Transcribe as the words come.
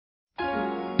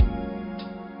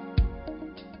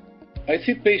I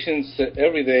see patients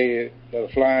every day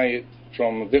that fly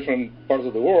from different parts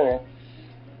of the world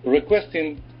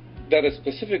requesting that a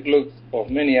specific look of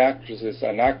many actresses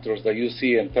and actors that you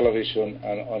see in television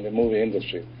and on the movie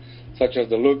industry, such as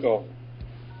the look of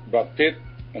Brad Pitt,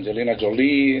 Angelina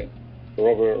Jolie,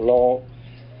 Robert Law.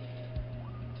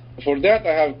 For that,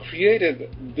 I have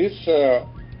created this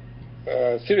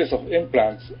series of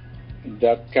implants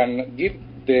that can give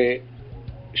the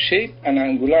shape and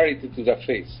angularity to the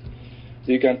face.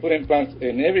 So you can put implants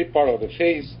in every part of the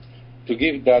face to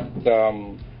give that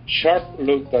sharp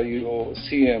look that you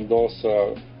see in those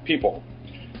people.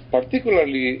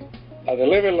 Particularly at the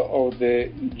level of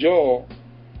the jaw,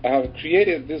 I have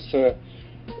created this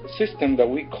system that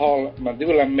we call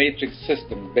mandibular matrix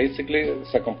system. Basically,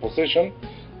 it's a composition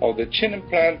of the chin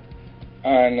implant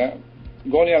and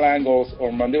gonial angles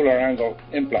or mandibular angle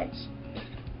implants.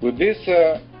 With this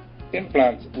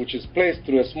implant, which is placed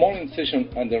through a small incision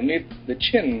underneath the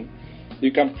chin,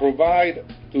 you can provide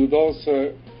to those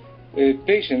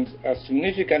patients a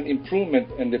significant improvement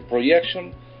in the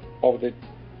projection of the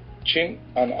chin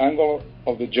and angle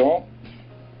of the jaw,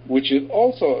 which is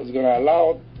also is going to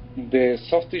allow the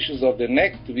soft tissues of the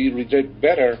neck to be retracted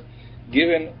better,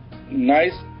 giving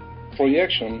nice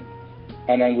projection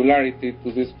and angularity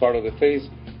to this part of the face,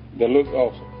 the look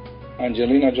of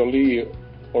Angelina Jolie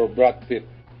or Brad Pitt.